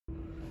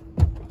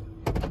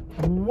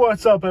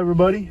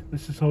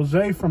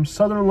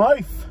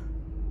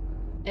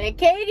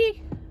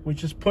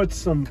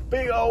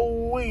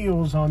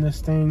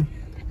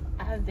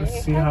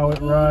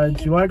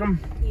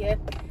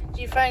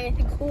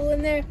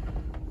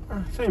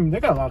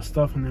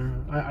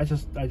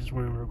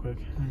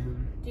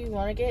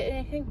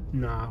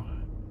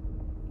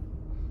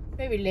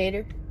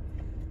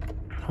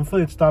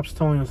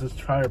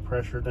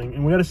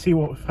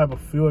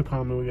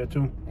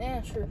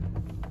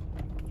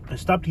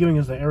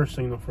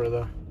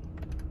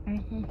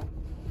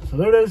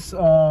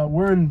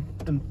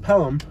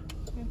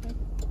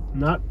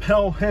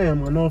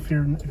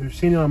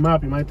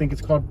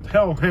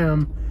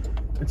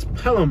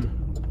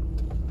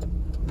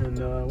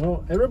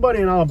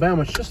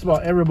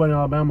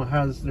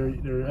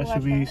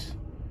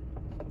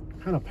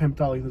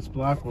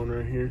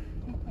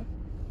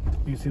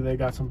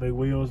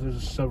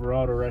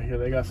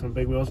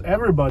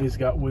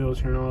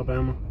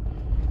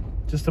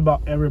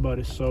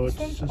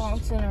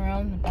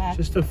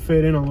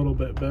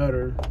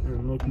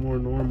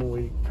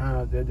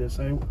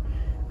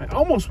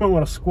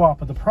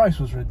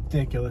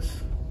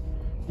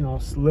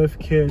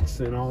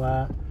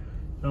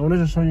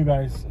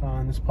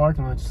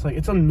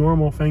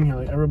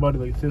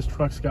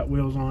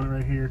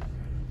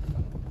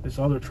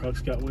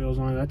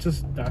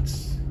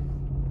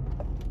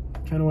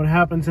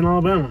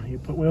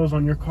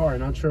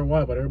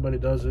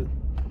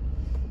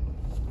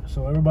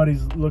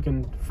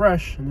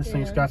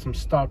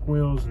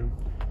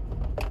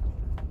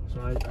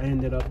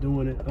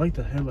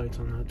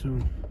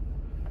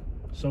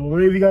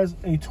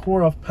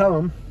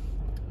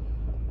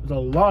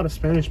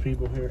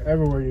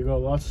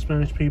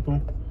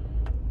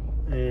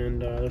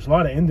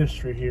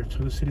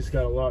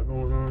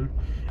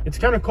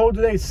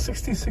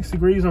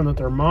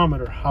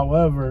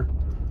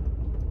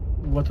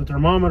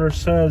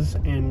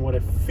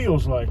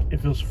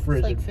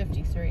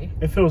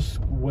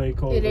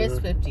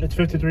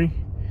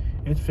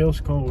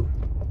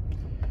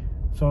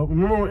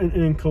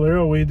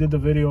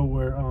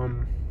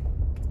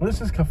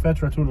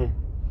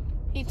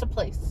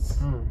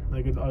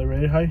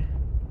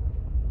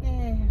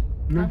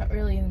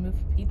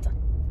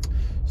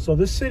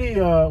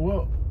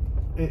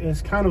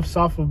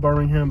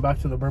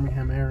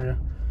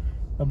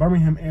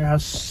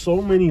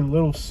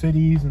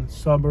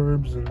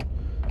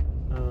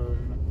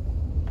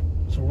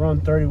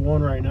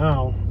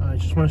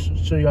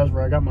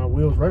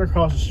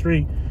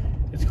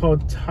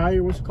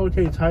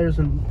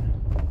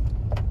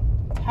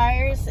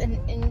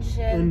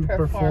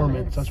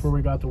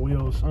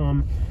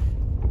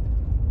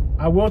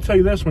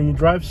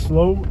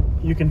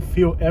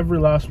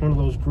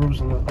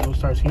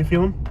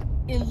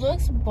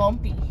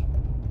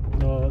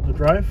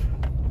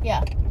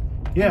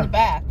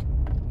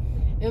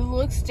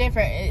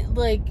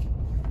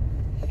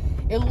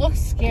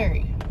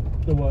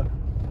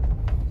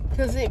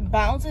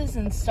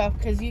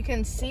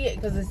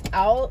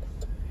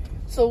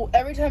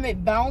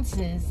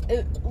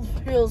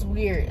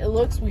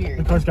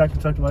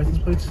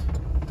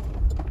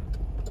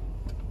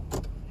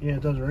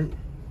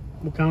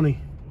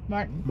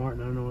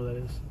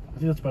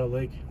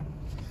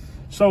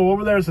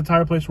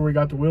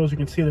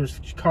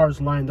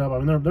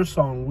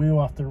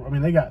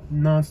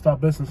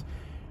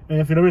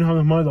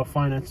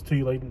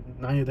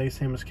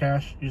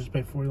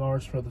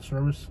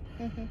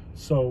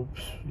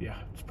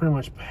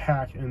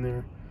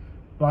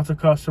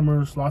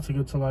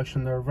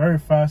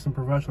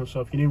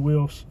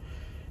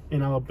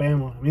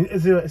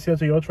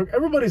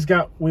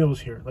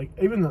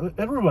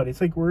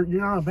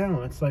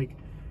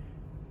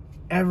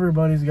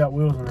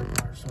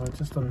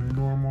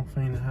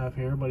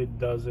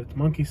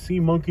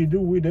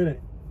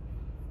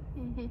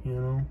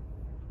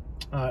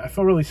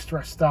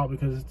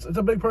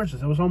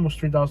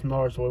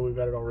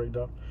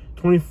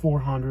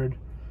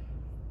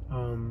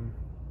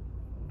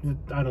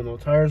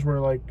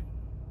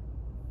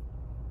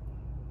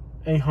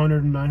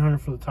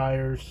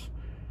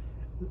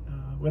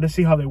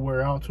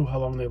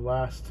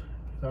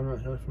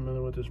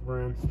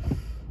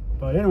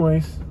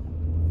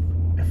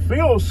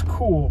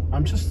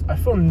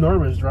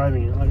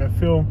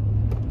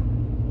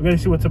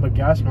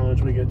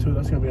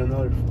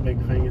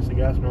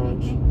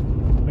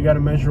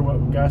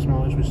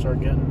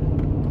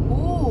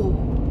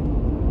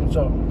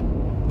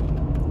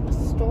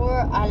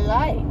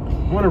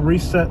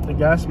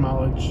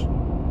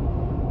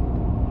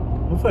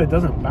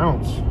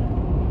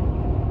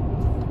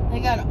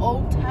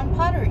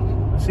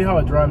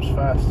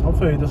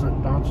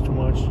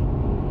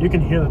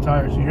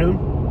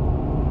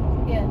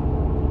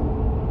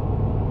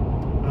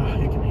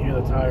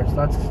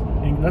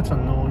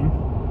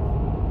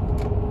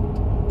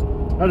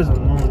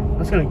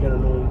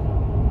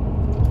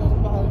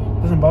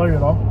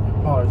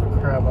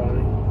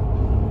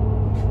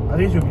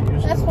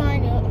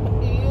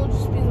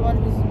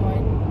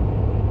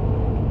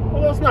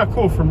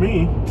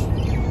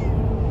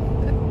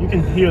You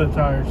can hear the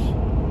tires.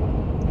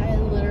 I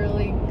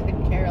literally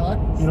could care less.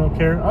 You don't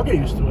care? I'll get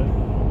used to it.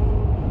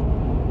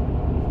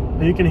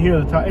 But you can hear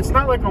the tire. It's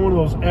not like on one of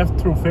those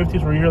Thru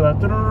 50s where you hear that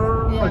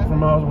like from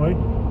miles away.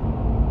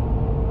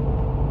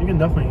 You can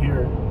definitely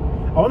hear it.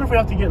 I wonder if we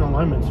have to get in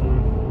alignment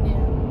soon. Yeah.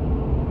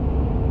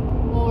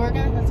 Well, we're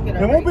gonna have to get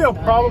our It won't be a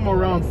problem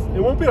anyways. around.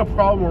 It won't be a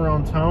problem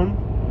around town.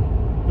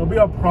 It'll be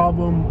a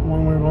problem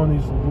when we're going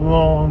these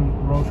long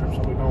road trips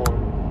that we go on.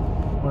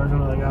 Where it's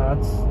gonna be like, ah,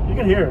 it's, you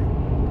can hear it.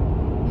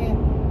 Yeah.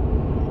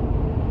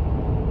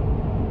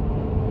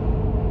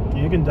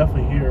 You can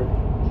definitely hear it.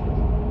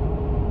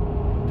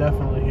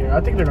 Definitely hear it.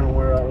 I think they're gonna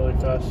wear out really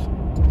fast.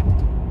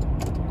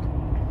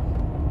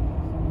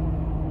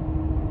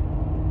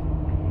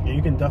 Yeah,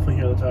 you can definitely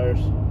hear the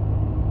tires.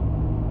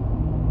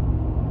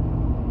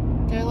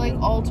 They're like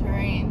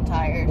all-terrain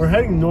tires. We're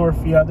heading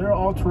north. Yeah, they're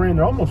all-terrain.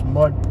 They're almost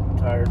mud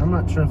tires. I'm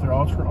not sure if they're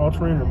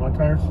all-terrain or mud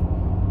tires.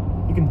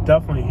 You can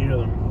definitely hear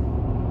them.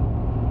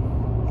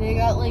 They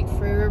got like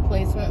free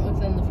replacement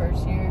within the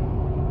first year.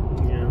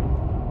 Yeah.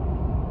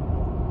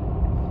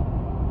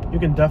 You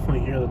can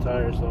definitely hear the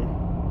tires though.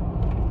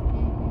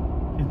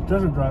 It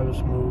doesn't drive as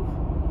smooth.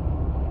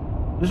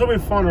 This will be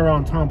fun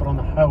around town, but on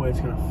the highway it's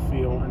gonna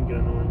feel and get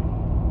annoying.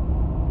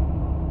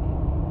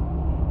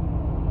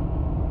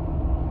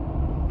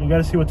 You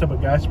gotta see what type of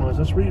gas mileage.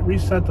 Let's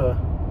reset the.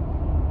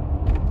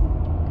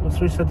 Let's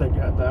reset the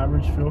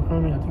average fuel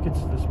economy. I think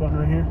it's this button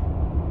right here.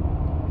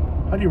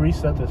 How do you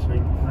reset this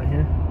thing? Right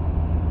here.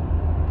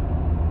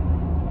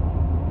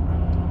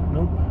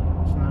 Nope,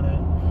 that's not it.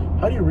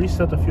 How do you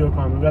reset the fuel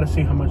economy? We gotta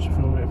see how much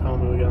fuel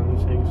economy we get on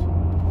these things.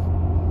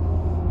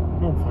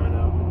 We'll find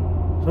out.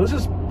 So this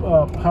is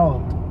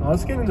Pelham. Now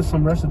let's get into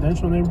some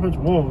residential neighborhoods.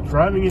 Whoa,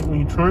 driving it when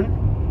you turn,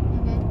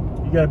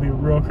 you gotta be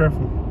real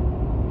careful.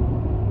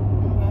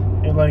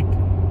 It like,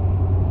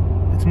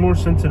 it's more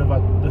sensitive.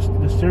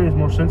 The steering is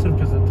more sensitive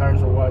because the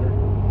tires are wider.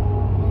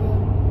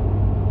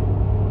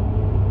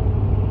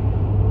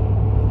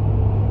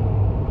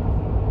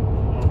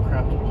 Oh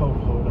crap, the pole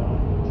pulled out.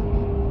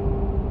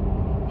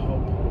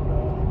 Pole pulled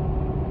out.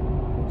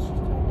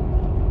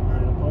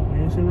 Alright, the pole,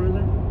 you see right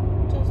there?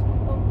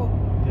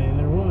 Yeah,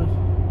 there was.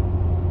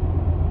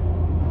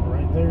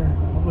 Right there.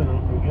 Hopefully no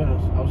one can get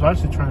us. I was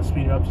actually trying to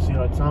speed it up to see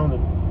how it sounded.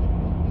 I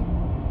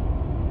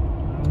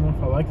don't know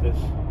if I like this.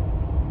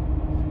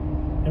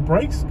 It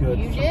brakes good.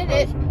 You did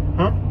it.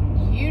 Huh?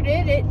 You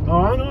did it.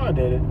 Oh, I know I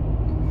did it.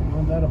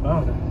 No doubt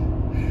about it.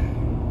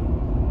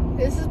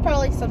 This is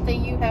probably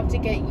something you have to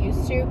get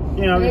used to.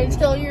 Yeah. And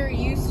until you're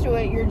used to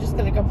it, you're just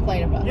gonna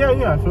complain about it.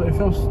 Yeah. It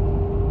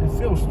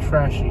feels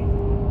trashy.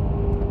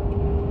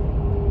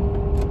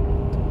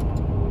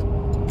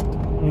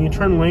 When you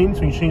turn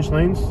lanes, when you change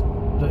lanes,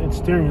 its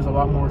steering is a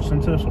lot more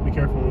sensitive. So be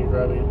careful when you're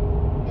driving it.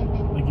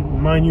 Like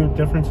minute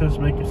differences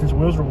make it, since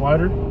wheels are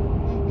wider.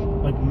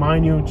 Like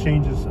minute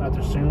changes at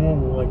the steering wheel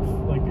will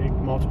like it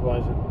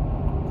multiplies it.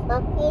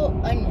 Purple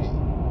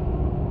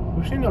onion.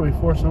 We've seen that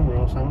before somewhere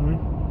else, haven't we?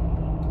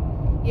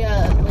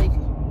 Yeah, like.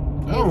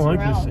 I don't like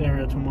this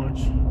area too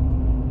much.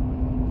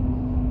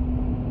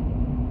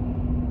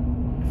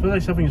 It feels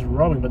like something's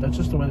rubbing, but that's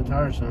just the way the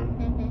tires sound.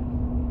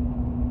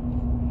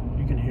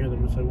 You can hear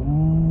them. It's like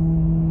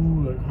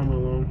ooh, like humming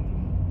along.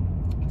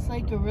 It's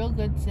like a real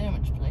good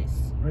sandwich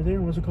place. Right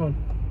there. What's it called?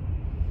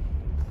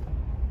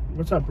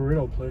 What's that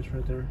burrito place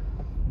right there?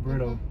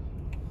 Burrito.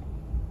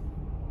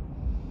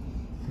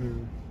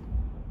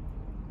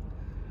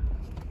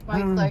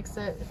 Mike likes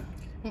it.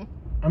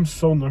 I'm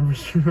so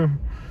nervous.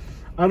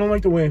 I don't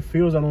like the way it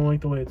feels. I don't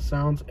like the way it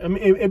sounds. I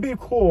mean, it'd be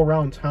cool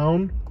around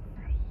town,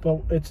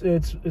 but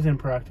it's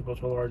impractical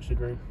to a large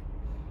degree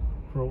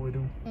for what we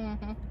do.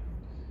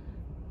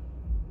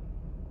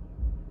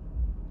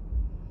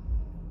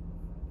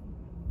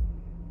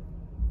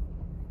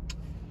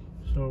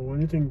 So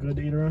anything good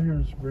to eat around here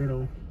is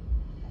burrito.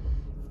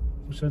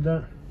 Who said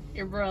that?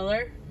 Your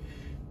brother.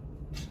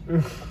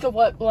 The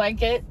wet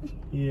blanket.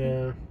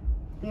 Yeah.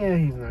 Yeah,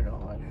 he's not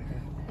gonna like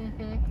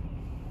it.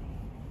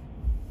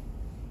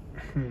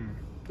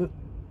 The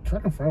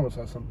truck in front of us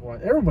has some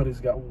wide. Everybody's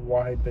got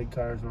wide, big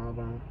tires in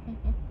Alabama.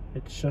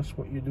 It's just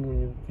what you do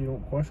when you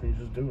don't question. You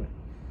just do it.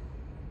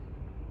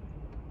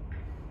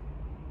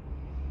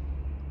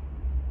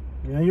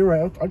 Yeah, you're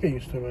right. I'll get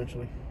used to it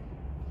eventually.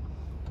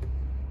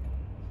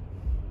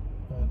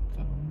 But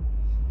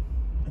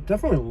it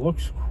definitely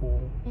looks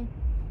cool. And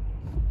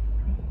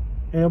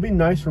it'll be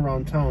nice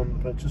around town,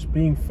 but just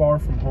being far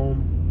from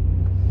home,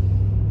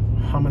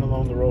 humming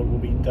along the road will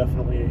be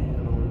definitely annoying.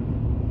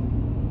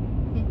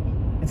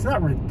 It's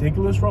not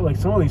ridiculous road. Like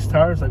some of these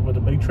tires, like with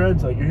the big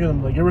treads, like you hear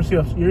them. Like you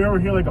ever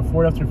hear like a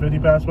Ford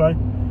F-350 pass by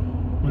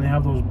when they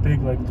have those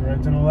big like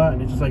threads and all that,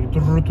 and it's just like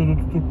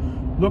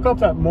look up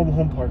that mobile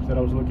home park that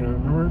I was looking at.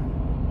 Remember?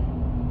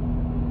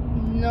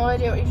 No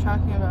idea what you're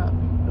talking about.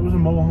 It was a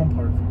mobile home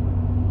park.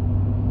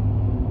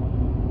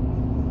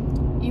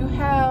 You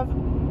have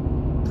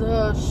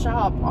the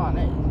shop on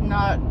it,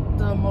 not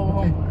the mobile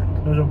home park.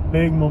 There's a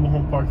big mobile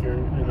home park here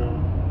in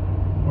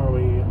where are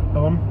we?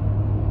 Pelham.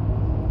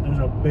 There's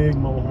a big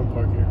mobile home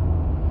park here.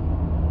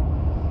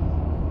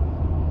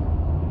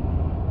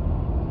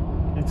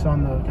 It's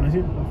on the. Can I see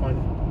it? I'll find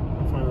it.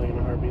 I'll find it like in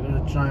a heartbeat. There's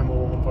a giant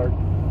mobile home park.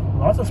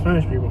 Lots of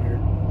Spanish people here.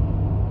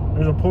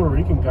 There's a Puerto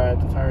Rican guy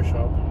at the tire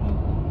shop.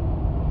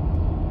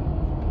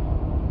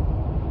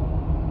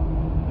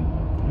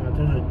 Yeah,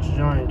 there's a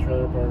giant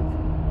trailer park.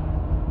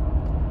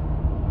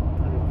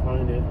 I can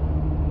find it.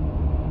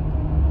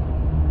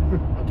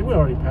 I think we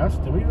already passed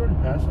it. Did we already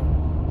pass it?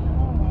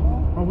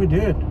 Oh, we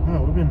did.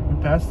 Oh, we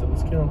passed it.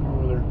 Let's get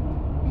over there.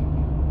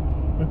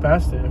 We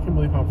passed it. I can't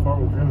believe how far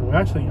we've driven. We're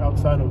actually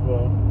outside of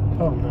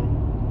Pelham now.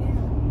 Yeah.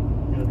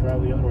 We're gonna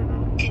drive the other way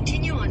now.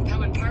 Continue on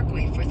Pelham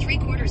Parkway for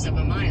 3/4 of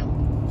a mile.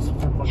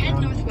 Head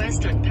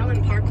northwest on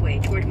Pelham Parkway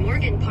toward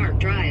Morgan Park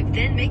Drive,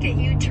 then make a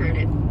U-turn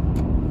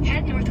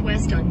Head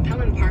northwest on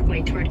Pelham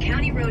Parkway toward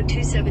County Road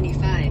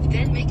 275,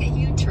 then make a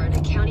U-turn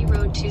at County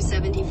Road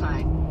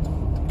 275.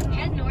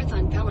 Head north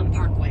on Pelham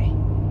Parkway.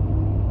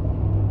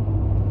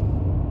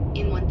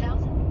 In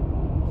 1,000.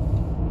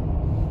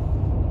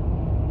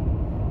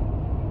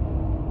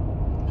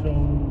 So,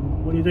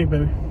 what do you think,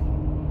 baby?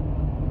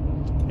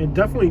 It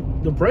definitely,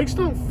 the brakes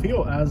don't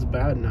feel as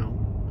bad now.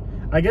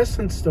 I guess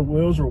since the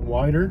wheels are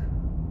wider,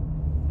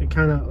 it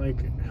kind of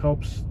like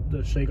helps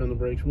the shake on the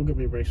brakes. We'll get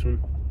me brakes soon.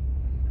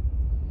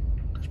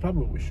 That's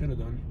probably what we should have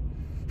done.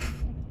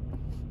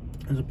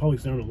 There's a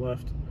Publix there on the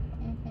left.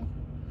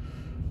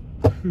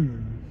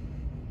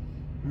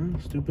 Well,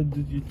 stupid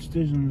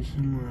decisions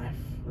in life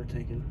we're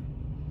taking.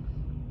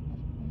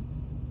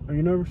 Are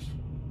you nervous?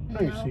 No.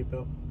 Hang your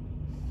seatbelt.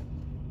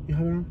 You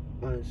have it on?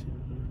 I didn't see it.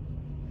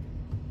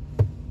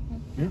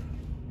 Yeah,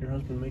 your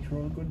husband makes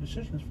really good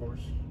decisions for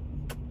us.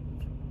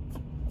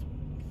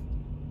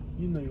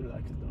 You know you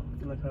like it though.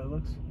 You like how it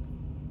looks?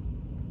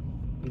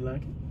 You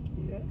like it?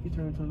 Yeah, you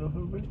turn into a little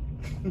hood.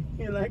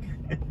 You like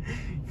it?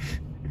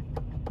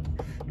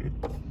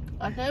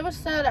 I never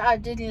said I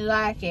didn't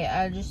like it.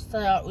 I just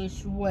thought we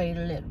should wait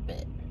a little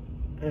bit.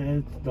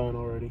 It's done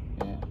already.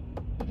 Yeah.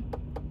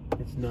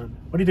 It's done.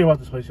 What do you think about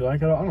this place? You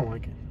like it? I don't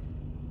like it.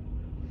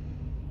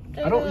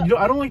 I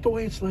don't like the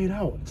way it's laid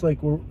out. It's like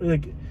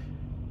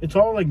it's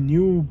all like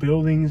new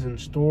buildings and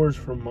stores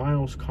for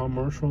miles,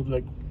 commercial,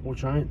 like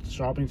giant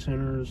shopping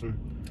centers and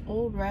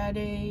old Rite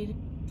Aid.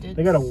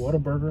 They got a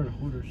Whataburger and a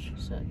Hooters.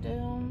 Shut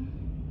down.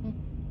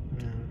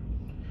 Yeah.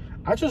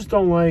 I just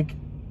don't like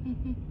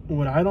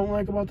what I don't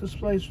like about this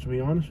place, to be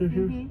honest with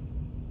you.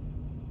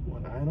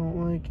 What I don't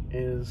like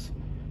is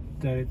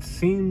that it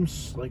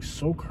seems like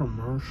so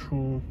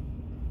commercial.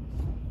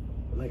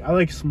 Like, I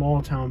like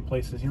small town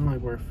places, you know,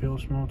 like where it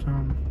feels small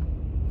town.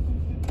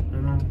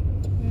 You know?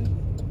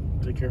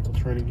 Be careful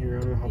turning here. I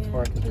don't know how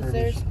far I can turn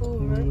these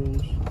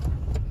wheels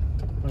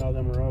without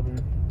them rubbing.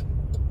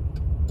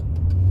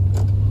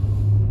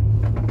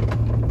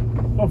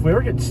 Well, if we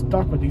ever get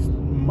stuck with these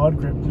mud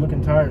grip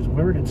looking tires, if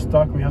we ever get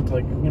stuck, we have to,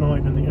 like, you know,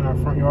 like in our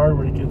front yard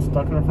where you get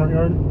stuck in our front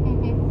yard.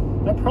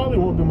 That probably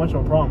won't be much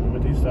of a problem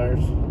with these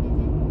tires.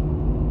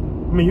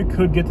 I mean, you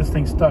could get this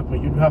thing stuck,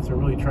 but you'd have to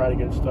really try to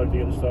get it stuck to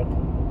get it stuck.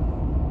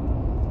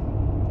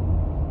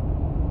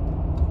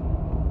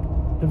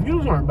 The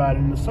views aren't bad.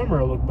 In the summer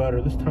it'll look better.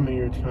 This time of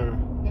year it's kind of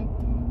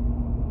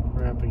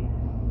crappy.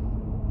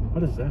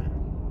 What is that?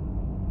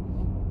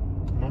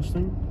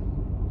 Mustang?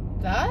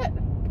 That?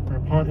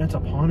 Or that's a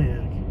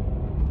Pontiac.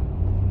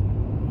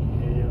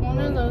 Yeah, One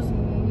of those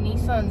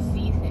Nissan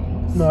Z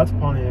things. No, that's a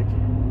Pontiac.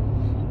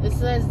 It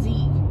says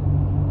Z.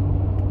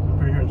 I'm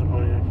pretty sure it's a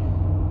Pontiac.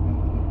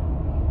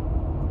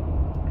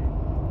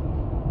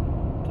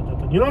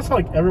 You know, it's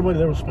like everybody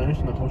there was Spanish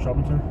in the whole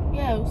shopping center.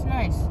 Yeah, it was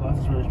nice. Lots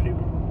of Spanish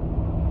people.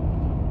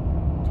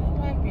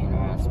 I like being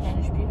around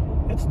Spanish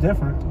people. It's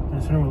different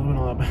considering we're living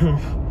in Alabama.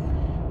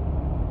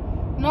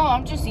 No,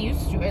 I'm just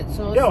used to it.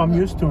 So yeah, I'm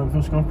used to it. It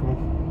feels comfortable.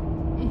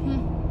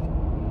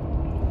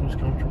 Feels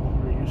comfortable.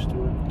 We're used to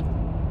it.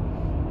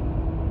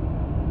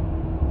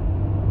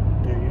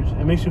 You're used.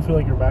 It makes you feel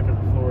like you're back in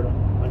Florida.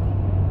 Like,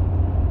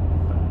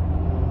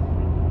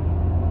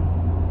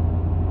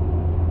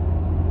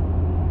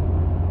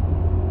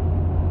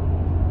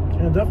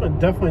 yeah,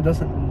 definitely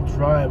doesn't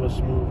drive as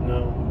smooth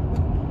now.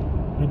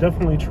 We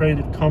definitely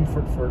traded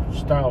comfort for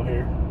style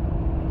here.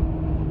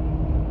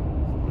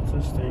 What's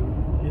this thing?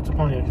 It's a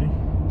Pontiac, see?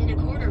 In a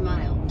quarter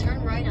mile,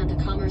 turn right onto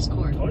Commerce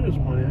Court. I told you it was a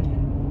Pontiac.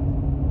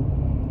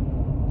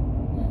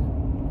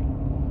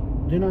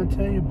 Didn't I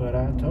tell you? But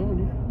I told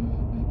you.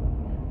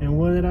 And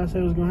what did I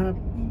say was gonna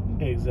happen?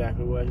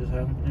 Exactly what just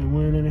happened. And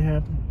when did it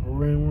happen?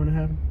 Right when it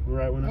happened?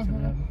 Right when I said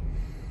it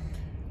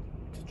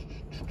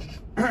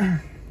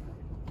happened.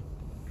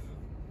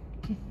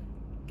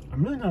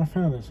 I'm really not a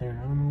fan of this here.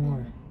 I don't know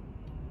why.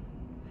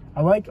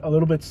 I like a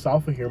little bit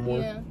south of here more.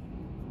 Yeah.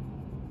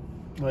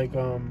 Like,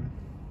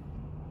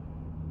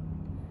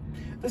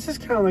 this is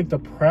kind of like the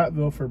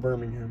Prattville for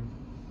Birmingham.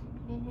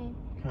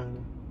 Kind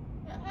of.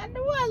 I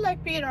know why I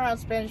like being around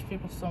Spanish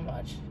people so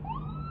much.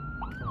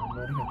 Oh,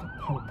 man, they got the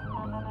Pope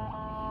on there.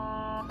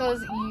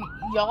 Because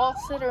y'all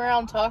sit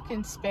around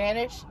talking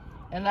Spanish,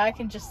 and I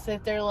can just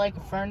sit there like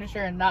a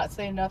furniture and not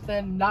say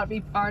nothing, not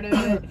be part of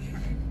it.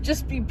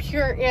 Just be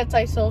pure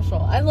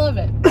antisocial. I love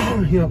it.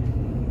 Yep.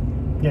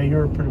 Yeah,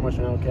 you're pretty much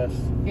an outcast.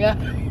 Yeah.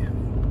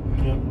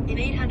 Yep. In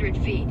 800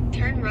 feet,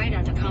 turn right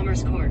onto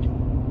Commerce Court.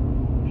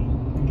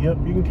 Yep,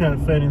 you can kind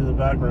of fade into the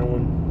background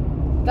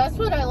when... That's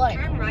what I like.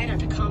 Turn right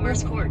onto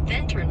Commerce Court,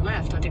 then turn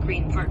left onto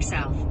Green Park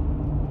South.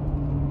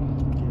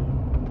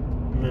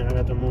 Man, I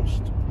got the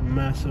most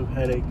massive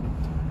headache.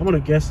 I'm gonna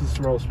guess this is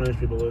where all the Spanish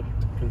people live,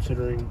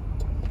 considering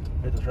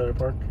it's a trailer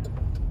park.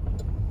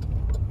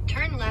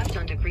 Turn left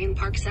onto Green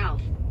Park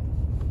South.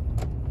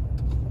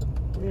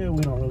 Yeah,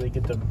 we don't really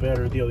get the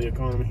better deal of the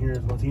economy here as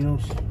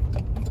Latinos.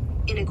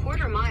 In a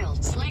quarter mile,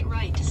 slight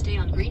right to stay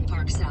on Green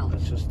Park South.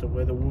 That's just the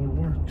way the world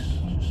works.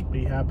 Just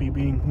be happy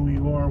being who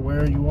you are,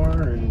 where you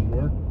are, and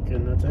work,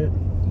 and that's it.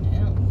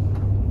 Yeah.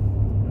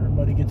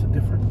 Everybody gets a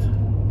different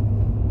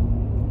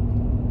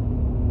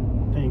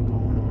thing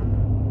going on.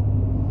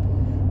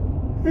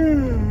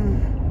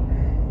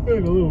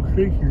 Like a little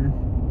creek here.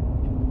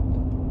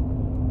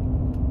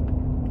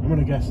 I'm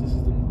gonna guess this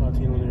is the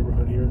Latino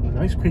neighborhood here. A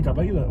nice creek. I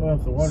bet you that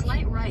the water.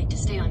 Slight right to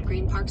stay on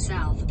Green Park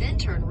South, then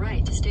turn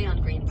right to stay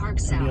on Green Park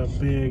Be a South.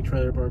 big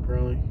trailer park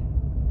probably.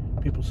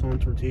 People selling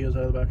tortillas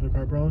out of the back of the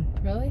car probably.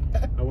 Really?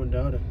 I wouldn't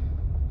doubt it.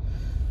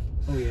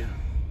 Oh yeah,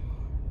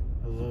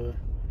 I love it.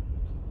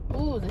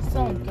 Ooh, they're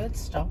selling good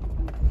stuff.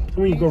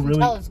 So when you go can really,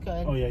 tell it's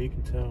good. oh yeah, you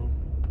can tell.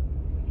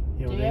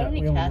 Yeah, Do you have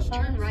any cash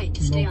on Turn us? right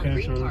to stay No on cash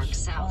Green on Park us.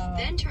 South,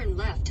 then turn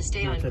left to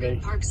stay Not on today.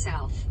 Green Park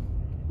South.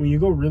 When you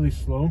go really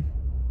slow,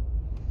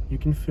 you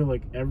can feel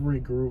like every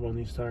groove on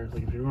these tires.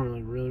 Like if you're going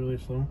like really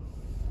slow,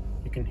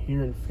 you can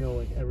hear and feel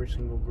like every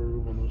single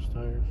groove on those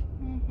tires.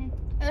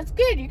 That's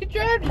good. You can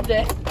drive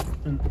today.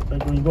 And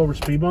like when you go over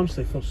speed bumps,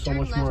 they feel so Turn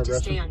much left more to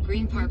stay aggressive. on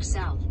Green Park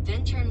South,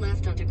 then turn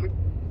left onto Green.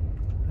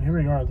 Here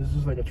we are. This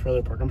is like a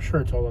trailer park. I'm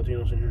sure it's all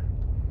Latinos in here,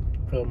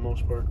 for the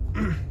most part.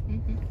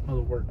 All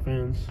the work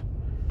fans.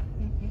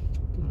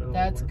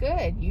 That's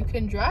good. You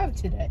can drive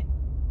today.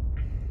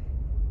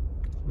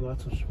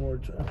 Lots of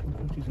sports,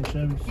 F-150s and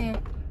Chevys. Yeah.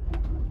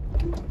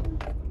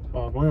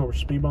 Going over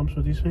speed bumps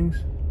with these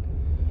things,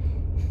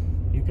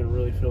 you can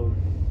really feel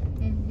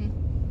them.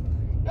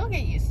 You'll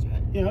get used to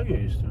it. Yeah, I'll get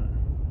used to it.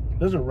 It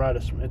doesn't ride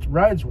us. It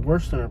rides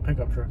worse than our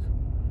pickup truck.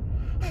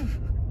 It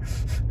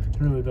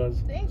really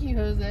does. Thank you,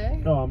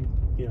 Jose. Oh, I'm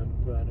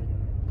glad I got it.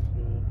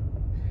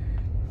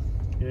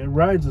 Yeah, it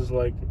rides as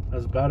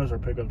bad as our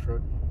pickup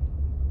truck.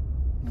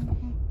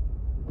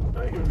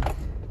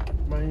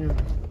 Man.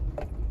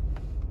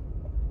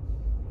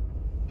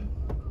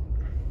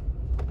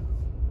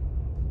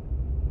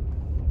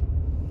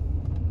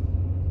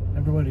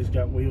 Everybody's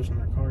got wheels in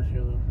their cars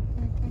here, though.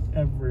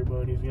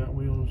 Everybody's got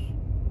wheels.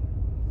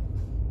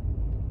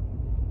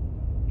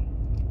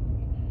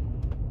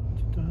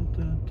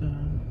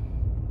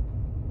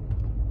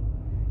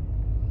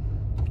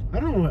 I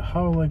don't know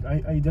how,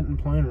 I didn't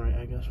plan right,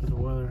 I guess, with the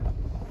weather.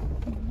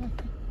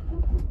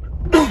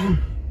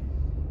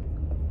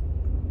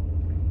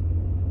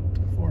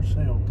 For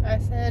sale. I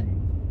said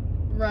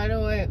right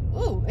away,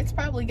 ooh, it's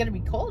probably going to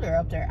be colder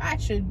up there. I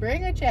should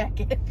bring a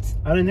jacket.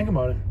 I didn't think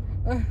about it.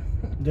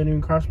 Didn't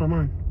even cross my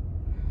mind.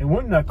 It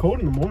wasn't that cold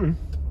in the morning,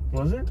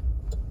 was it?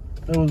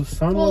 It was, the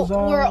sun was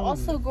out. We're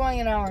also going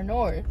an hour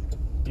north.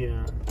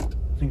 Yeah.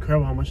 It's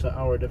incredible how much that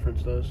hour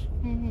difference does.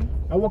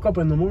 I woke up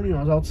in the morning, I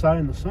was outside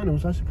in the sun. It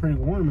was actually pretty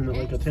warm. And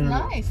like It's a 10.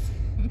 nice.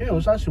 Yeah, it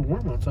was actually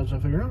warm outside, so I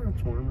figured, oh,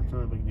 it's warm. It's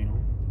not a big deal.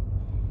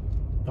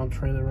 Dump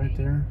trailer right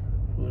there,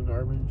 full of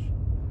garbage.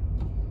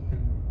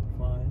 And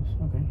flies.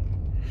 Okay.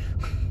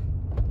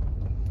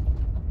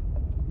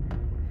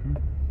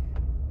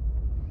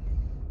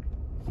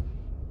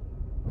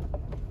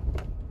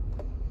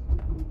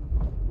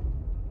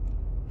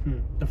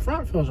 The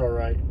front feels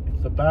alright.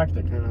 It's the back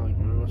that kind of like,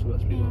 most of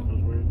that speed bump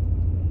feels weird.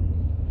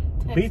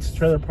 It beats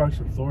trailer parks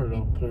in Florida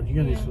though. Because you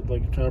get these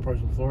like trailer parks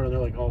in Florida, they're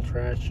like all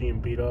trashy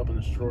and beat up and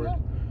destroyed.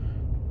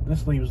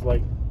 This leaves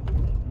like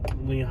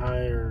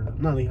Lehigh or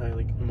not Lehigh,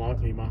 like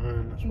Immokalee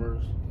behind. That's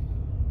worse.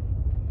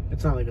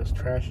 It's not like it's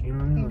trashy, you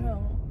know what I mean?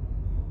 No.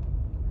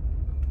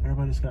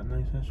 Everybody's got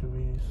nice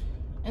SUVs.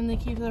 And they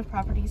keep their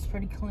properties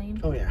pretty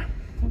clean. Oh yeah.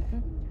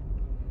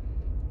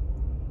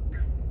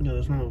 Yeah,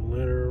 there's no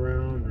litter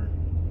around or.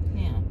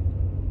 Yeah.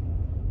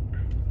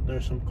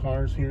 There's some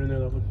cars here and there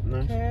that look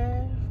nice.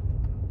 Okay.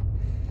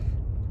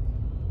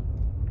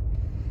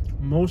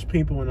 Most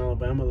people in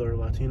Alabama that are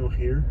Latino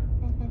here,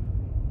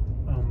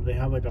 they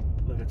have like a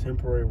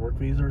temporary work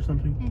visa or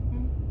something,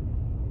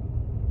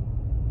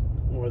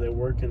 or they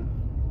work in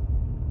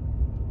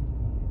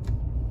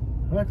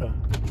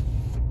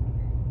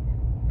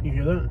You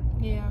hear that?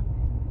 Yeah.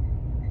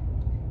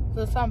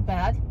 Does that sound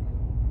bad?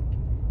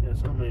 Yeah,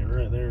 something ain't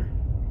right there.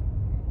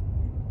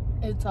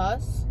 It's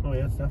us? Oh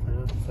yeah, it's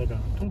definitely us. It's like a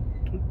toot,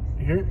 toot.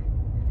 You hear it?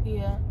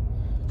 Yeah.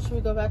 Should we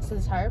go back to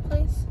the tire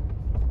place?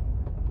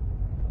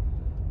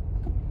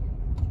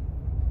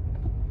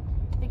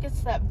 I think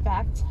it's that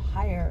back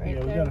tire right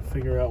there. Yeah, we gotta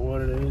figure out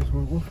what it is.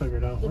 We'll figure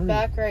it out. The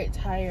back right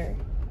tire.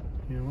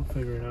 Yeah, we'll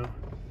figure it out.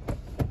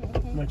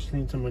 Might just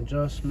need some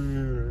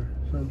adjustment or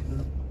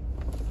something.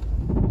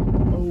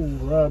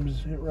 Oh,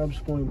 rubs. It rubs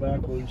going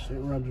backwards. It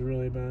rubs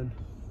really bad.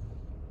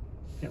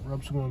 It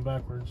rubs going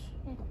backwards.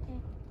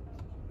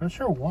 Not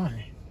sure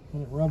why.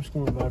 When it rubs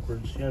going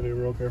backwards, you gotta be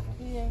real careful.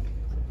 Yeah.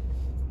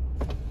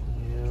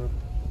 Yeah.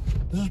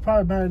 This is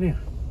probably a bad idea.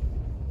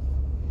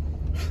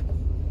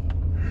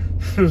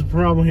 This is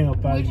probably a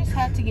bad idea. We just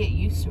have to get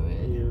used to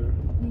it. Yeah.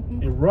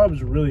 It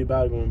rubs really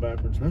bad going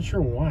backwards. Not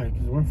sure why,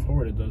 because going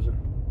forward it doesn't.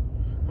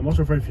 I'm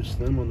also afraid if you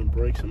slam on the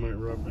brakes, it might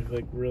rub.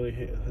 Like really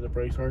hit the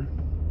brakes hard.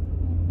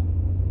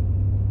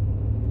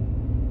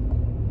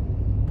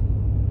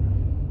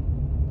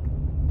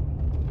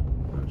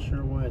 Not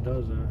sure why it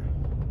does that.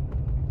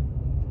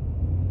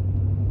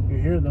 You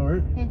hear it though,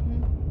 right?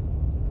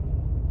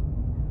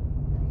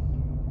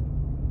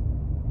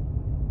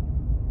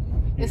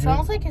 It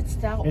sounds like it's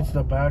that one. It's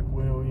the back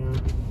wheel,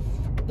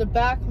 yeah. The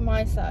back,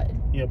 my side.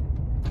 Yep.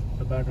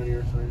 The back on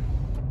your side.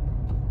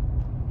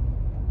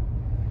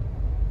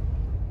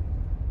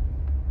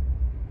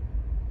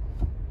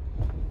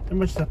 They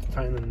must have to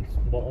tighten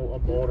a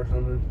bolt or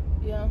something.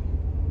 Yeah.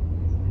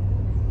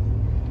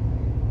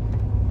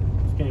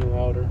 It's getting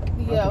louder.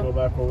 I Yeah. have to go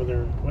back over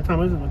there. What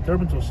time is it? They're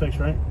open until 6,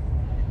 right?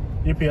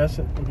 UPS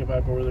it. We'll get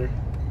back over there.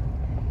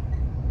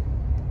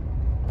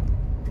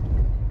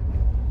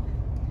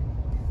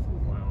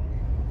 Wow.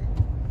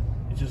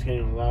 It's just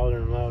getting louder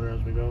and louder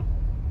as we go.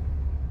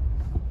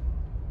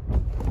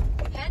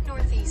 Head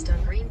northeast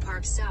on Green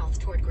Park South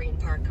toward Green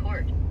Park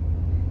Court.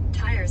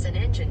 Tires and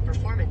engine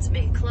performance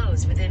may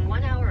close within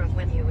 1 hour of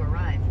when you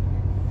arrive.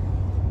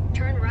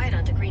 Turn right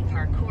onto Green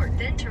Park Court,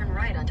 then turn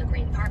right onto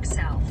Green Park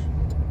South.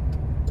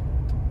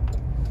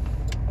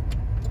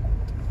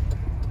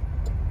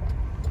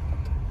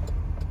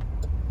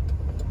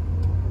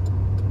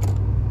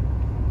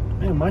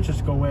 Hey, it might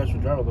just go away as we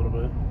drive a little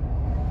bit.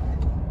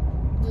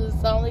 Does it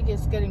sound like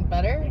it's getting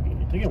better? I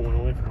think it went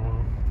away for a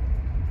while.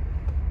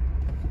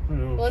 I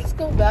don't know. Let's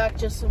go back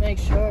just to make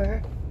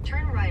sure.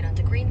 Turn right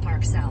onto Green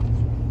Park South.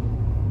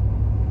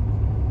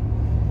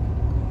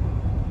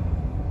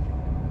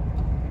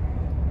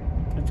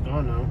 It's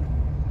gone now.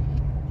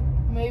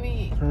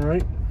 Maybe. Turn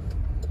right.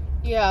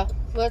 Yeah.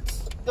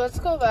 Let's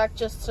go back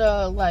just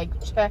to like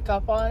check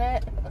up on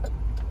it.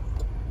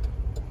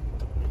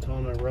 It's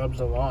on it rubs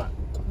a lot.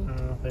 I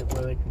don't know if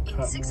where they can In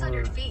cut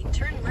 600 more. feet,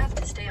 turn left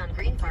to stay on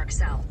Green Park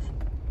South.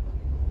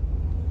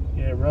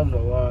 Yeah, it rubs a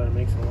lot. It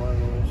makes a lot of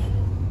noise.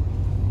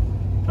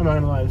 I'm not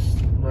gonna lie,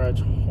 this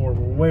ride's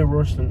horrible. Way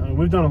worse than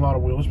we've done a lot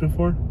of wheels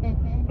before,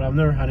 but I've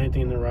never had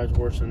anything that rides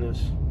worse than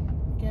this.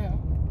 Yeah.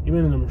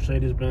 Even in the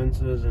Mercedes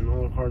Benzes and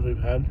all the cars we've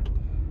had,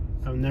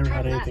 I've never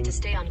had Turn left anything. to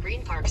stay on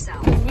Green Park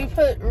South. We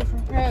put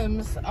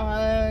rims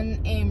on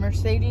a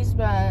Mercedes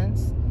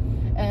Benz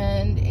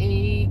and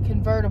a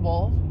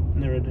convertible.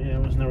 Never, yeah,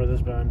 it was never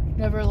this bad.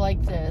 Never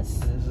like this.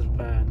 This is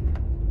bad.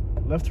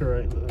 Left or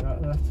right?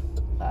 Left.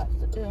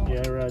 Left.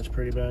 Yeah, it rides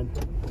pretty bad.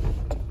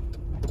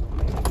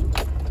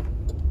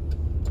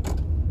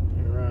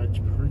 It rides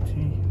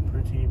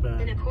pretty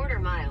bad. In a quarter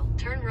mile,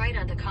 turn right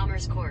onto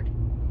Commerce Court.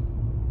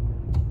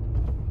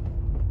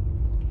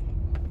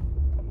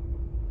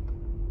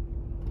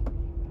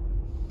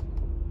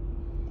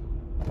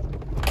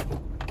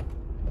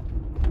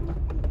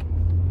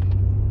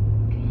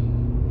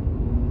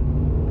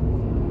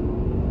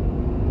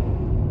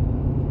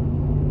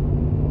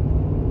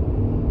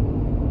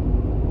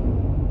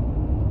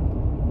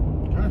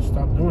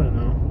 Stop doing it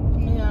now.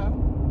 Yeah.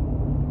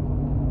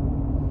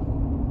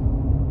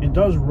 It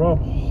does rub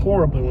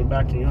horribly when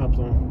backing up,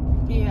 though.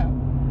 Yeah.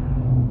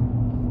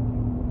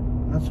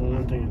 That's the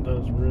one thing it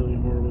does really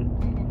horribly.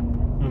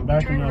 When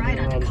backing Turn up, right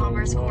it onto rubs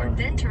Commerce a lot. Court,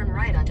 then turn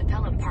right onto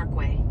Pelham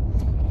Parkway.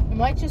 It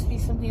might just be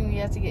something we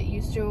have to get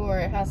used to, or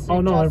it has to.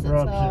 Oh no, it adjust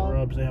rubs. itself. It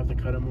rubs. They have to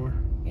cut it more.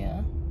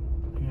 Yeah.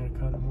 You gotta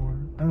cut it more.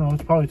 I don't know.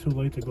 It's probably too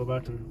late to go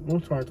back and.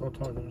 We'll talk. I'll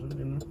talk.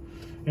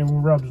 It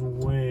rubs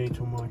way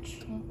too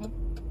much.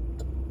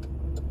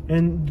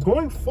 And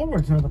going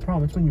forward's not the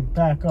problem. It's when you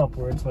back up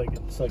where it's like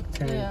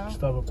tearing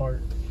stuff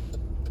apart.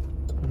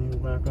 When you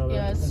back up.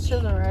 Yeah, it's to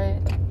the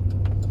right.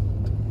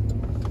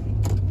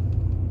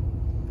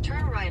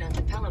 Turn right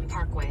onto Pelham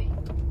Parkway.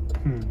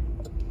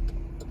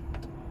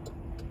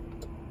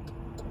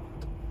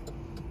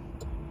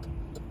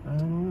 I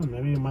don't know.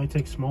 Maybe it might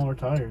take smaller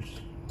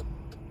tires.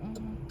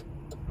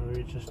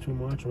 Maybe it's just too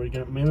much. Or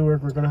maybe we're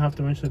gonna have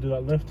to eventually do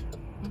that lift.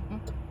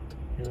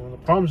 You know, the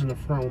problem's in the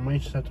front. We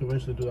might just have to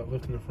eventually do that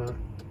lift in the front.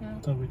 Yeah.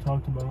 That we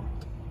talked about.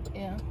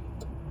 Yeah.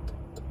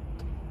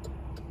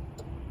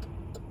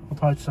 We'll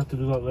probably just have to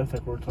do that lift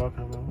like we were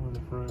talking about in the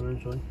front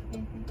eventually.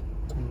 And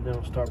then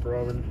it'll stop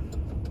rubbing.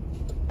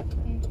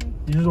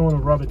 You just don't want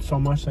to rub it so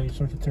much that you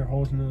start to tear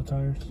holes into the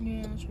tires.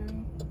 Yeah,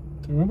 true.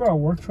 Remember our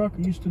work truck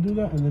used to do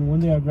that? And then one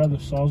day I grabbed the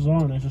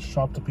Sawzall and I just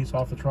chopped a piece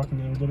off the truck and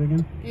never did it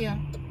again? Yeah.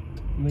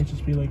 It may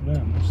just be like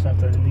that. Just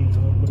after it needs a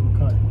little bit of a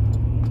cut.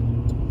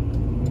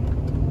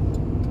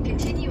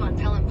 Continue on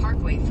Pelham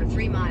Parkway for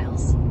 3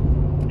 miles.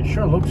 It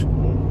sure looks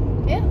cool.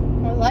 Yeah,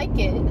 I like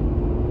it.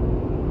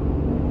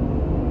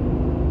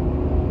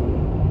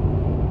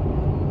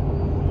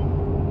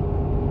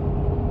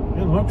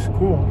 It looks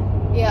cool.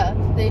 Yeah,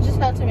 they just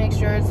have to make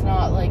sure it's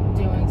not like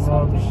doing Rubs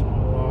something.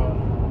 a lot.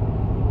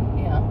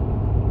 Yeah.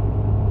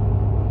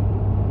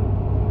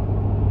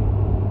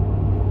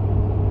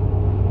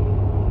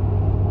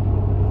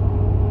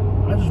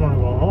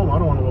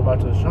 out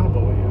to the shop,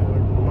 but we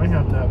might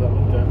have to have that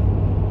looked at.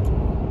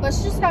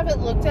 Let's just have it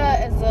looked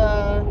at as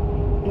a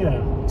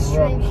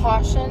extreme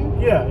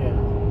caution. Yeah, yeah.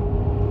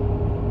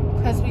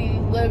 Because we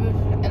live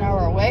an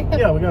hour away.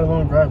 Yeah, we got a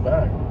long drive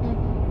back.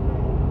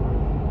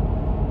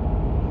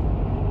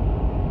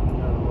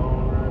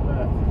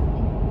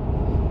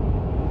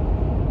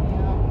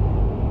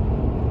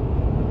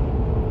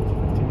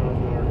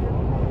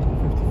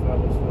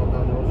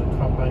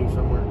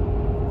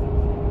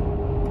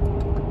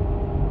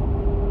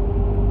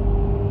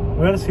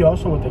 We gotta see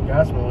also what the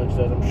gas mileage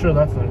does. I'm sure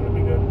that's not gonna be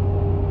good.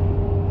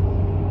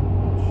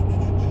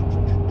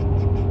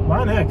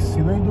 Line X,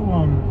 see they do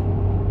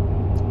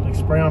like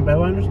spray on bed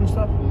liners and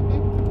stuff.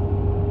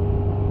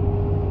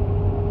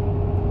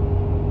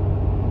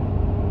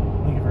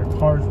 Like if your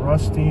car's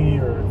rusty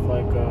or if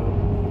like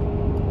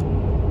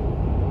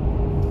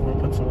we'll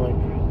put some like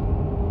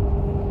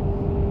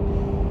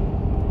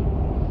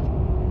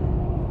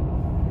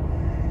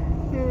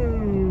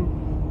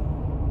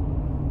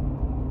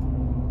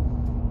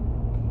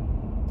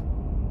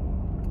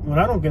what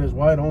I don't get is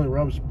why it only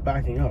rubs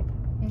backing up.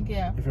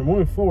 Yeah. If you're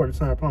moving forward, it's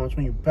not a problem. It's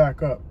when you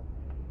back up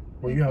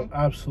where you have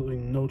absolutely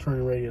no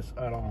turning radius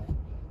at all.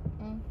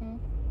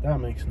 That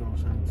makes no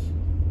sense.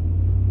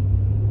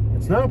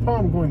 It's not a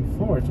problem going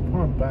forward. It's a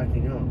problem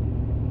backing up.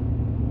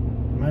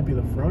 It might be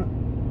the front.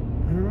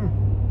 I don't know.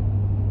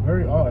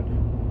 Very odd.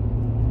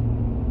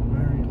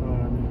 Very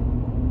odd.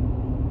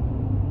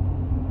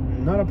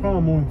 Not a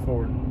problem moving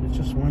forward. It's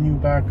just when you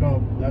back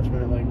up, that's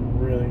when it like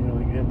really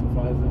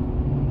amplifies it.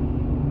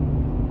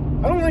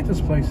 I don't like this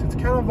place. It's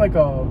kind of like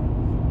a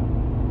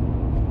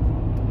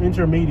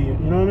intermediate.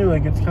 You know what I mean?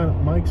 Like it's kind of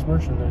Mike's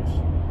merchandise.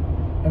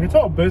 Like it's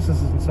all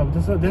businesses and stuff.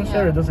 This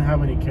area doesn't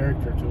have any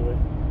character to it.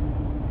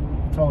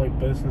 It's all like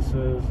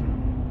businesses and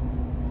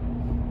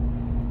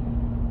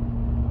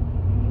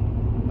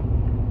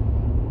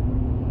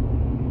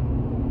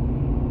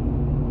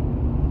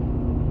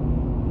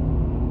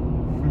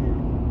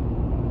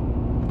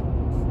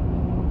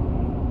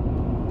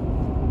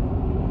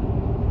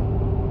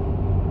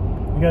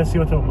we gotta see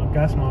what the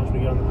gas mileage we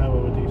get on the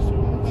highway with these two.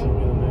 That's gonna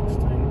be the next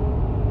thing.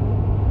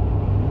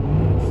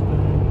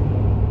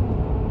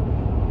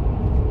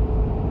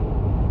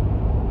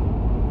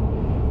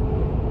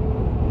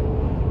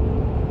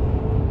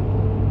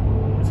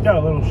 It's got a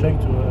little shake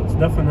to it. It's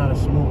definitely not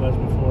as smooth as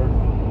before.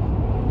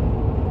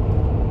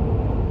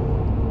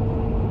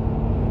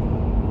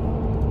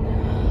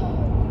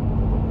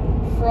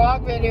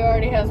 Frog video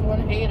already has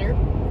one hater.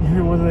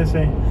 What do they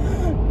say?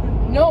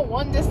 No,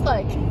 one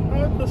dislike.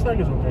 Dislike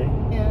is okay.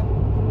 Yeah.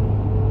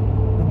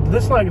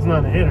 Dislike is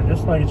not a hater.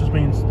 Dislike it just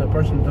means the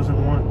person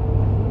doesn't want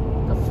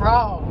the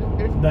frog.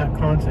 That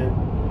content.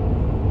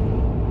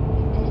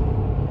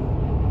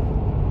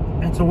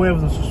 It's a way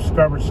of the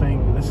subscriber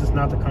saying this is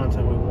not the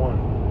content we want.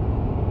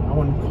 I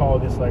wouldn't call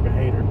this like a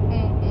hater.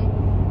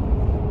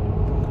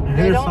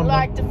 They don't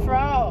like the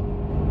frog.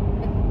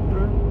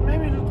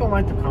 Maybe they just don't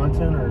like the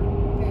content or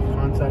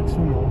context.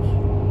 Who knows?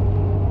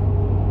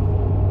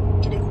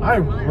 I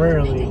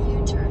rarely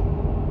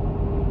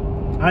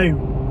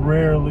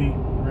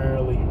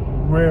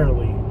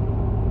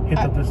hit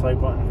the dislike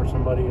button for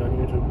somebody on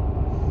YouTube.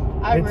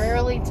 I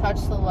rarely touch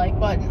the like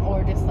button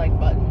or dislike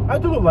button. I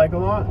do like a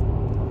lot,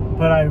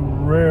 but I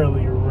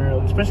rarely,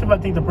 especially if I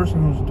think the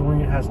person who's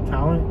doing it has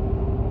talent,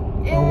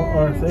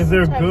 or if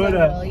they're good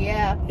at.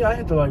 I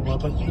hit the like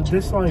button, but the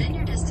dislike. Then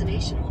your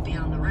destination will be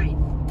on the right.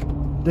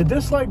 The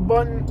dislike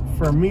button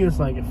for me is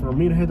like for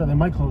me to hit that, they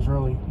might close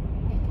early.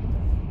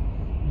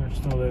 They're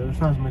still there. There's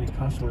not as many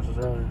customers as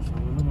earlier. So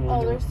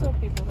there's still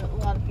people. A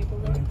lot of people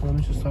there. Let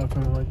me just talk to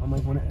them. I'm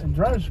like when it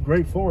drives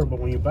great forward, but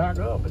when you back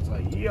up, it's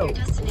like yo. Your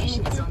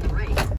destination is on the right.